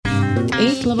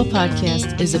Eighth Level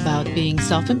Podcast is about being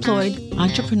self-employed,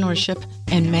 entrepreneurship,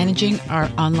 and managing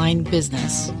our online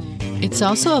business. It's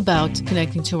also about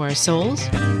connecting to our souls,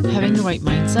 having the right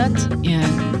mindset,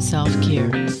 and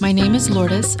self-care. My name is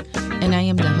Lourdes, and I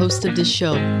am the host of this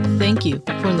show. Thank you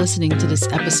for listening to this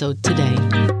episode today.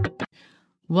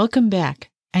 Welcome back.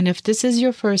 And if this is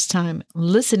your first time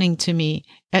listening to me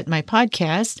at my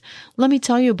podcast, let me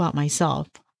tell you about myself.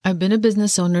 I've been a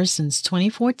business owner since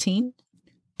 2014,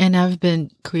 and I've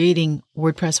been creating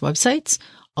WordPress websites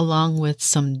along with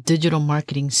some digital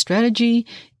marketing strategy,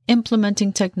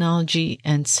 implementing technology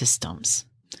and systems.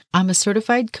 I'm a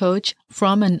certified coach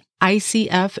from an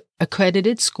ICF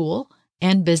accredited school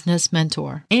and business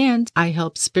mentor, and I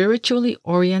help spiritually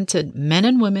oriented men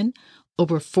and women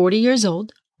over 40 years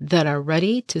old that are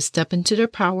ready to step into their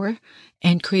power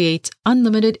and create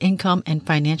unlimited income and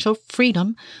financial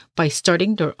freedom by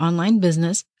starting their online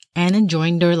business and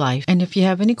enjoying their life. And if you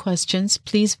have any questions,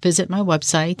 please visit my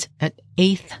website at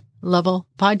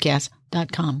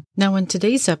eighthlevelpodcast.com. Now, in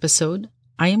today's episode,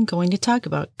 I am going to talk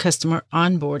about customer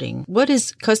onboarding. What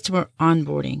is customer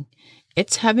onboarding?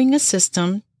 It's having a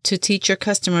system to teach your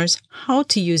customers how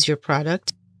to use your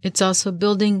product. It's also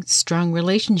building strong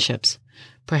relationships.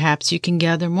 Perhaps you can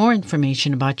gather more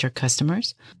information about your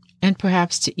customers and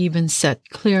perhaps to even set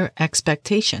clear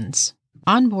expectations.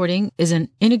 Onboarding is an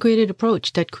integrated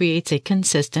approach that creates a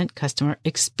consistent customer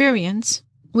experience,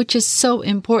 which is so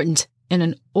important in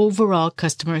an overall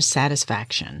customer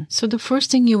satisfaction. So the first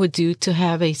thing you would do to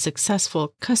have a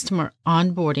successful customer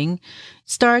onboarding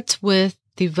starts with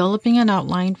developing an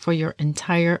outline for your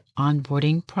entire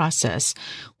onboarding process,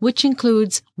 which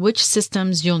includes which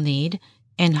systems you'll need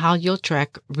and how you'll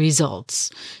track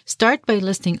results. Start by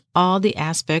listing all the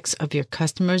aspects of your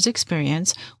customer's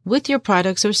experience with your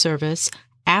products or service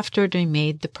after they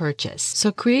made the purchase.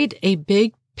 So create a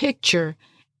big picture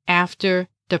after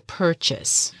the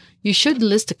purchase. You should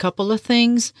list a couple of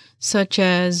things, such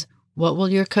as what will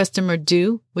your customer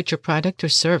do with your product or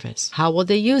service? How will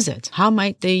they use it? How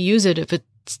might they use it if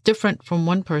it's different from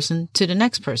one person to the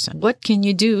next person? What can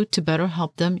you do to better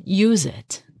help them use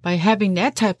it? By having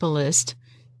that type of list,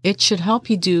 it should help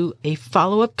you do a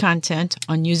follow-up content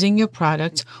on using your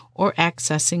product or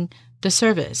accessing the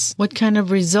service. What kind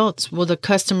of results will the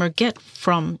customer get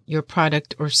from your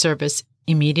product or service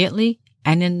immediately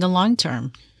and in the long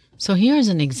term? So here's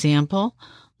an example.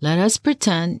 Let us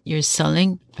pretend you're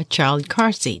selling a child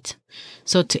car seat.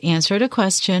 So to answer the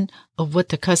question of what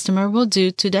the customer will do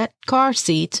to that car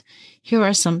seat, here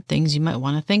are some things you might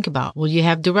want to think about. Will you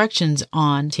have directions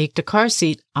on take the car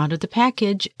seat out of the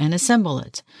package and assemble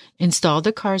it? Install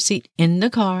the car seat in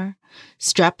the car,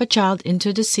 strap a child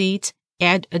into the seat,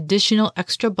 add additional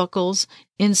extra buckles,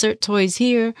 insert toys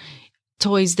here,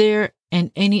 toys there,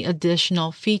 and any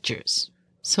additional features.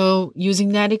 So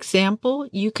using that example,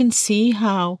 you can see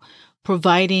how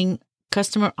providing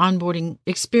customer onboarding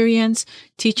experience,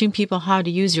 teaching people how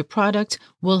to use your product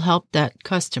will help that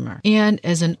customer. And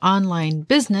as an online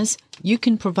business, you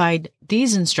can provide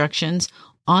these instructions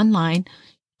online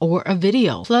or a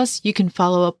video. Plus, you can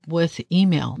follow up with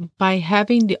email. By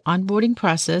having the onboarding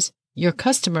process, your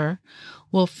customer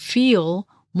will feel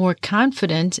more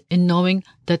confident in knowing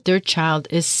that their child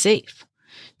is safe,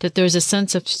 that there's a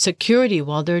sense of security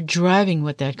while they're driving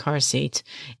with that car seat,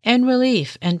 and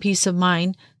relief and peace of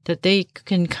mind that they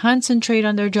can concentrate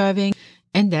on their driving,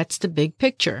 and that's the big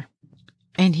picture.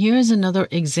 And here's another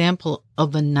example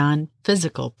of a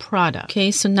non-physical product.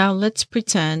 Okay, so now let's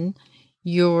pretend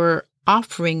you're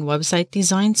offering website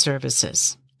design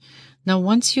services. Now,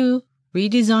 once you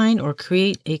redesign or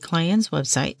create a client's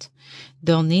website,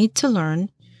 they'll need to learn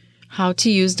how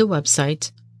to use the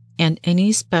website and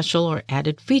any special or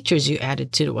added features you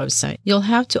added to the website. You'll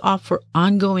have to offer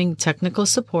ongoing technical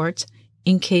support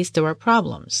in case there are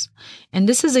problems. And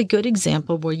this is a good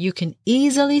example where you can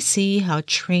easily see how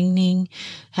training,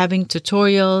 having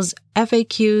tutorials,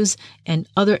 FAQs, and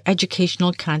other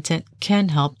educational content can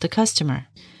help the customer.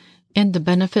 And the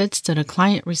benefits that a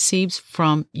client receives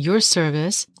from your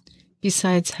service,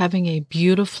 besides having a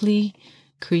beautifully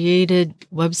created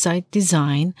website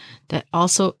design that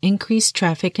also increase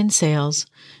traffic and sales,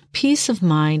 peace of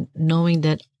mind knowing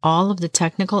that all of the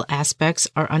technical aspects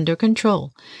are under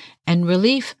control, and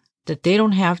relief that they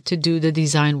don't have to do the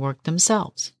design work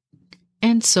themselves.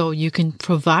 And so you can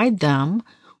provide them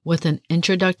with an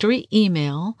introductory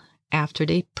email after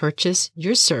they purchase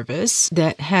your service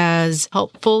that has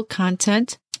helpful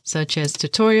content such as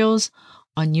tutorials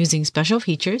on using special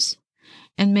features,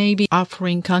 and maybe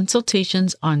offering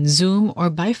consultations on Zoom or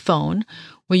by phone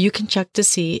where you can check to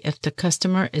see if the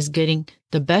customer is getting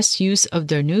the best use of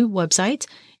their new website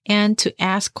and to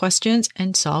ask questions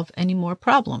and solve any more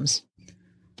problems.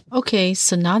 Okay,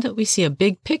 so now that we see a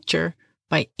big picture,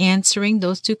 by answering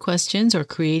those two questions or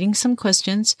creating some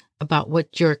questions about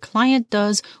what your client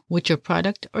does with your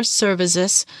product or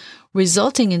services,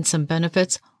 resulting in some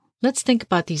benefits, let's think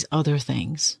about these other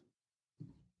things.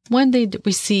 When they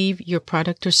receive your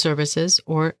product or services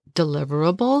or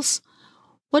deliverables,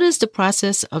 what is the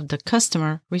process of the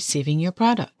customer receiving your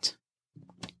product?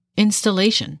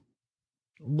 Installation.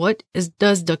 What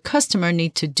does the customer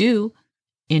need to do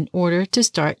in order to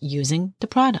start using the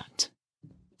product?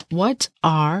 What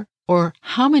are or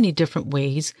how many different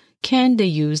ways can they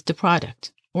use the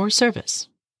product or service?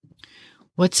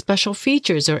 What special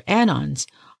features or add-ons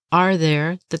are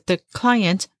there that the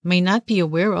client may not be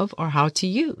aware of or how to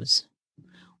use?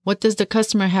 What does the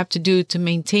customer have to do to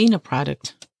maintain a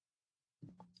product?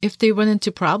 If they run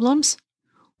into problems,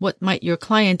 what might your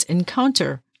client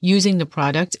encounter using the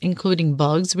product, including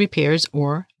bugs, repairs,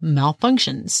 or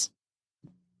malfunctions?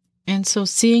 And so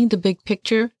seeing the big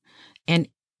picture and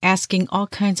asking all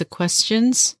kinds of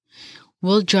questions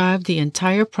will drive the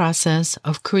entire process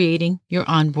of creating your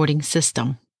onboarding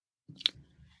system.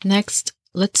 Next,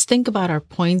 let's think about our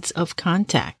points of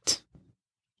contact.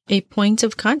 A point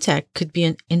of contact could be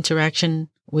an interaction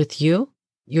with you,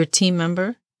 your team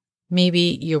member,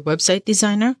 maybe your website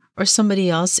designer, or somebody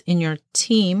else in your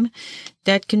team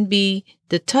that can be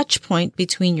the touch point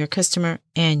between your customer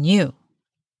and you.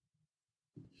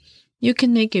 You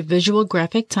can make a visual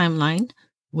graphic timeline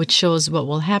which shows what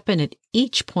will happen at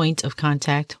each point of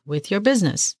contact with your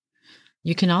business.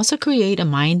 You can also create a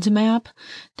mind map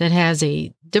that has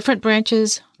different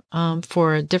branches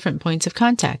for different points of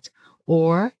contact.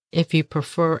 Or if you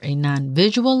prefer a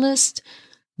non-visual list,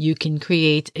 you can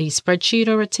create a spreadsheet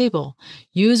or a table.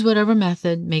 Use whatever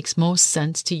method makes most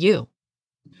sense to you.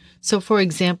 So for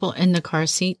example, in the car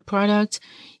seat product,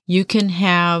 you can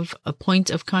have a point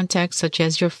of contact such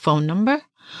as your phone number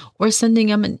or sending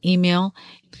them an email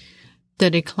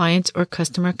that a client or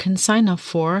customer can sign up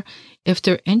for if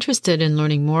they're interested in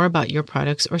learning more about your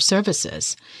products or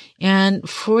services. And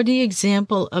for the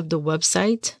example of the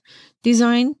website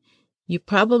design, you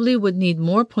probably would need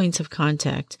more points of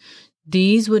contact.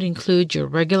 These would include your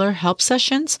regular help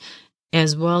sessions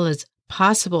as well as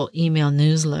possible email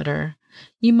newsletter.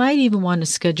 You might even want to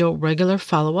schedule regular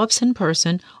follow-ups in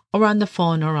person or on the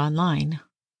phone or online.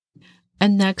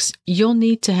 And next, you'll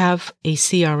need to have a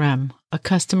CRM, a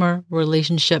customer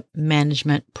relationship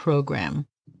management program.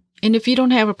 And if you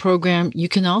don't have a program, you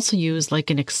can also use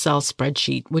like an Excel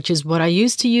spreadsheet, which is what I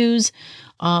used to use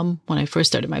when I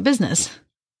first started my business.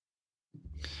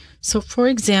 So for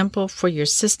example, for your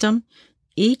system,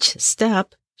 each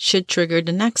step should trigger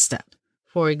the next step.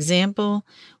 For example,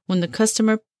 when the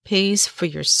customer pays for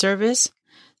your service,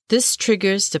 this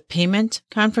triggers the payment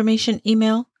confirmation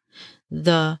email,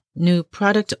 the new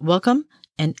product welcome,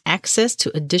 and access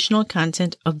to additional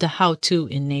content of the how-to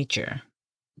in nature.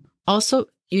 Also,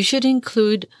 you should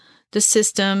include the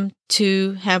system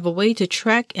to have a way to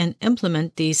track and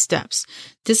implement these steps.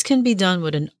 This can be done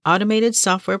with an automated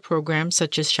software program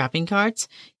such as shopping carts,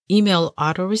 email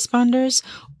autoresponders,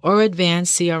 or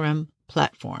advanced CRM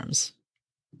platforms.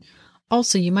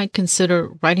 Also, you might consider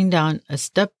writing down a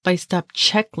step-by-step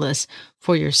checklist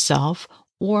for yourself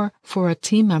or for a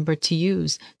team member to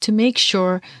use to make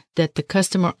sure that the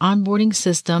customer onboarding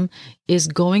system is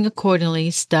going accordingly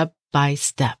step by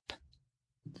step.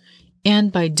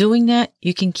 And by doing that,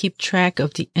 you can keep track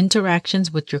of the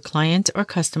interactions with your client or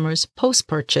customers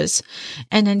post-purchase,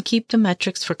 and then keep the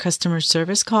metrics for customer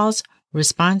service calls,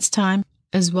 response time,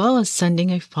 as well as sending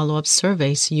a follow-up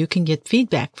survey so you can get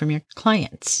feedback from your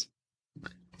clients.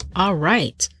 All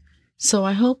right. So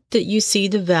I hope that you see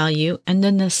the value and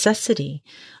the necessity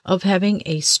of having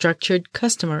a structured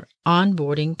customer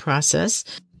onboarding process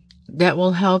that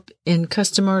will help in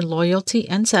customer loyalty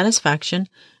and satisfaction,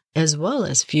 as well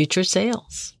as future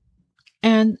sales.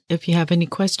 And if you have any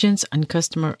questions on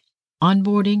customer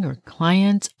onboarding or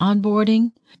client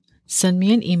onboarding, send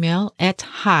me an email at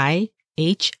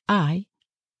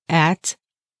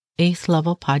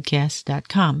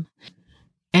hi@8thlevelpodcast.com.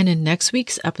 And in next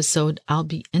week's episode, I'll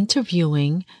be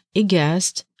interviewing a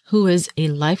guest who is a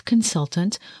life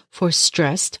consultant for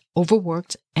stressed,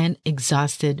 overworked, and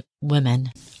exhausted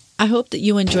women. I hope that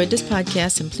you enjoyed this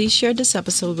podcast, and please share this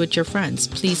episode with your friends.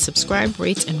 Please subscribe,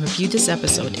 rate, and review this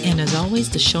episode. And as always,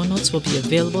 the show notes will be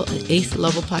available at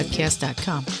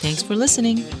 8thlevelpodcast.com. Thanks for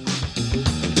listening.